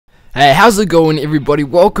Hey, how's it going everybody?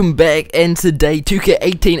 Welcome back, and today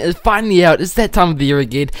 2K18 is finally out. It's that time of the year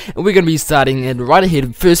again, and we're going to be starting it right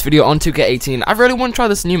ahead. First video on 2K18. I really want to try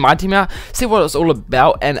this new My Team out, see what it's all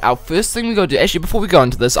about, and our first thing we're going to do, actually before we go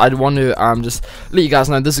into this, I want to just let you guys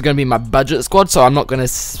know this is going to be my budget squad, so I'm not going to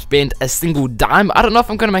spend a single dime. I don't know if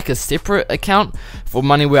I'm going to make a separate account for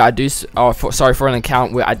money where I do, for an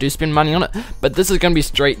account where I do spend money on it, but this is going to be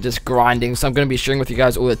straight just grinding, so I'm going to be sharing with you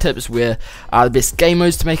guys all the tips where the best game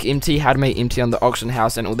modes to make MT, how to make MT on the auction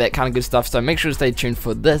house, and all that kind of good stuff, so make sure to stay tuned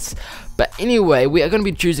for this. But anyway, we are going to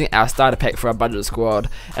be choosing our starter pack for our budget squad,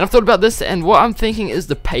 and I've thought about this, and what I'm thinking is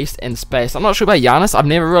the pace and space. I'm not sure about Giannis. I've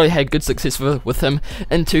never really had good success with him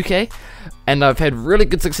in 2K, and I've had really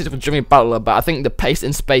good success with Jimmy Butler, but I think the pace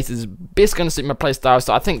and space is best going to suit my play style,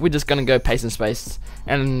 so I think we're just going to go pace and space,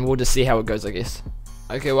 and we'll just see how it goes, I guess.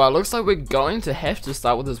 Okay, well, it looks like we're going to have to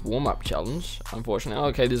start with this warm-up challenge, unfortunately.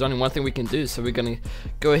 Okay, there's only one thing we can do, so we're going to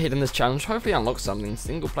go ahead in this challenge, hopefully unlock something.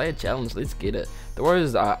 Single-player challenge, let's get it. The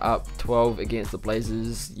Warriors are up 12 against the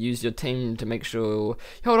Blazers. Use your team to make sure you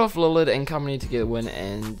hold off Lillard and company to get a win,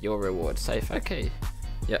 and your reward safe. Okay,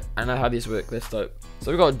 yeah, I know how these work, that's dope.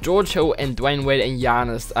 So we've got George Hill and Dwayne Wade and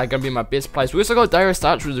Giannis are going to be my best players. We also got Darius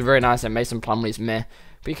Starch, which is very nice, and Mason Plumlee's meh.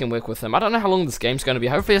 We can work with him. I don't know how long this game's going to be.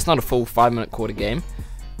 Hopefully it's not a full 5-minute quarter game,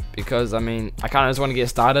 because I mean I kind of just want to get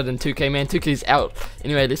started in 2K, man. 2K's out.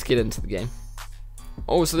 Anyway, let's get into the game.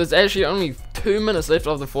 Oh, so there's actually only 2 minutes left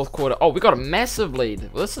of the fourth quarter. Oh, we got a massive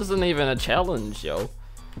lead. Well, this isn't even a challenge, yo.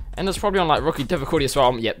 And it's probably on like rookie difficulty as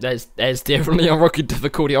well. Yep, that's definitely on rookie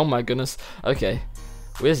difficulty. Oh my goodness. Okay,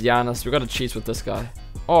 where's Giannis? We got to cheat with this guy.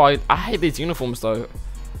 Oh, I hate these uniforms though.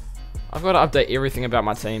 I've got to update everything about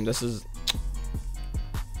my team. This is...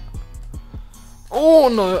 Oh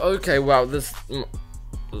no. Okay, wow, this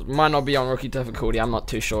might not be on rookie difficulty. I'm not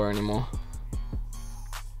too sure anymore.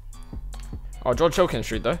 Oh, George Hill can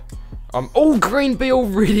shoot though. Oh, green B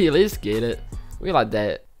already. Let's get it. We like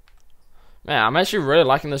that. Man, I'm actually really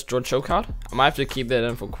liking this George Hill card. I might have to keep that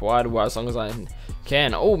in for quite a while, as long as I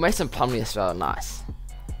can. Oh, Mason Plumlee as well. Nice.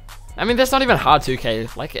 I mean, that's not even hard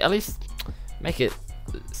 2K. Like, at least make it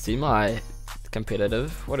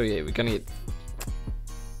semi-competitive. What do we get? We're gonna get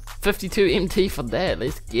 52 MT for that.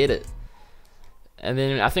 Let's get it. And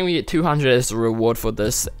then I think we get 200 as the reward for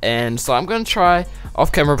this. And so I'm going to try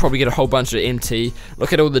off camera, probably get a whole bunch of MT,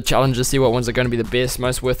 look at all the challenges, see what ones are going to be the best,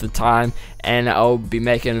 most worth the time, and I'll be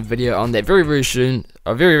making a video on that very soon.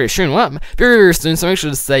 Very soon, so make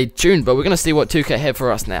sure to stay tuned. But we're going to see what 2K have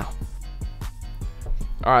for us now.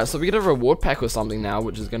 Alright, so we get a reward pack or something now,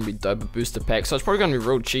 which is going to be dope, a booster pack. So it's probably going to be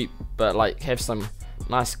real cheap, but like have some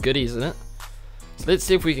nice goodies in it. So let's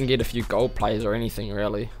see if we can get a few gold players or anything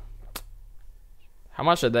really. How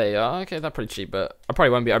much are they? Okay, they're pretty cheap, but I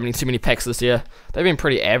probably won't be opening too many packs this year. They've been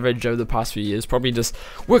pretty average over the past few years. Probably just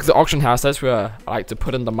work the auction house. That's where I like to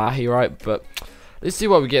put in the mahi, right? But let's see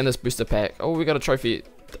what we get in this booster pack. Oh, we got a trophy.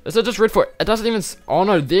 Is it just red for it? It doesn't even... Oh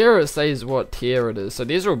no, there it says what tier it is. So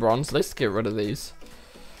these are all bronze. Let's get rid of these.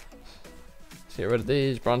 Let's get rid of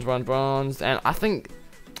these. Bronze. And I think...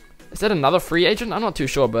 Is that another free agent? I'm not too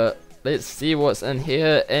sure, but let's see what's in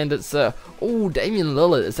here. And it's oh, Damian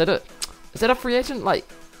Lillard. Is that it? Is that a free agent? Like,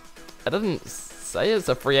 it doesn't say it's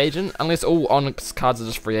a free agent, unless all Onyx cards are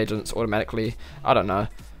just free agents automatically. I don't know.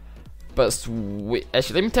 But sweet.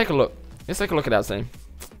 Actually, let me take a look. Let's take a look at our team.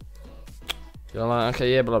 You're like,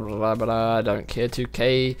 okay, yeah, blah, blah, blah, but I don't care,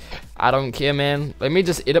 2K. I don't care, man. Let me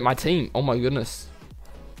just edit my team. Oh my goodness.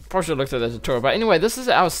 Probably should have looked at the tutorial. But anyway, this is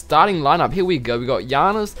our starting lineup. Here we go. We got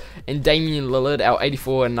Giannis and Damian Lillard, our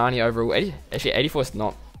 84 and 90 overall. Actually, 84 is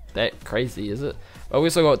not that crazy, is it? But we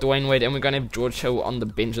also got Dwayne Wade, and we're going to have George Hill on the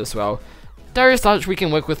bench as well. Darius Starch, we can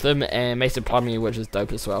work with him, and Mason Plumlee, which is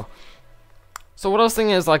dope as well. So what I was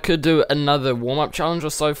thinking is I could do another warm-up challenge or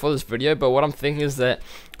so for this video, but what I'm thinking is that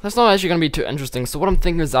that's not actually going to be too interesting. So what I'm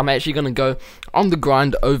thinking is I'm actually going to go on the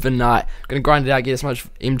grind overnight. I'm going to grind it out, get as much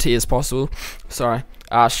MT as possible. Sorry.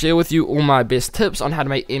 Share with you all my best tips on how to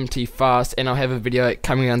make MT fast, and I'll have a video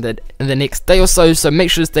coming on that in the next day or so, so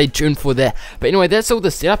make sure to stay tuned for that. But anyway, that's all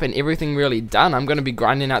the setup and everything really done. I'm going to be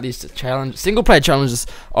grinding out these single player challenges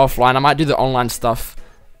offline. I might do the online stuff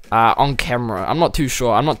on camera. I'm not too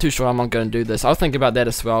sure I'm not going to do this. I'll think about that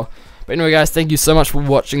as well. But anyway guys, thank you so much for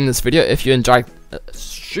watching this video. If you enjoyed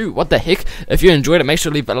shoot, what the heck? If you enjoyed it, make sure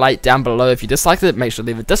to leave a like down below. If you disliked it, make sure to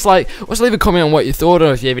leave a dislike. Also leave a comment on what you thought,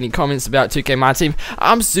 or if you have any comments about 2K My Team.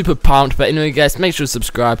 I'm super pumped. But anyway guys, make sure to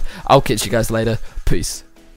subscribe. I'll catch you guys later. Peace.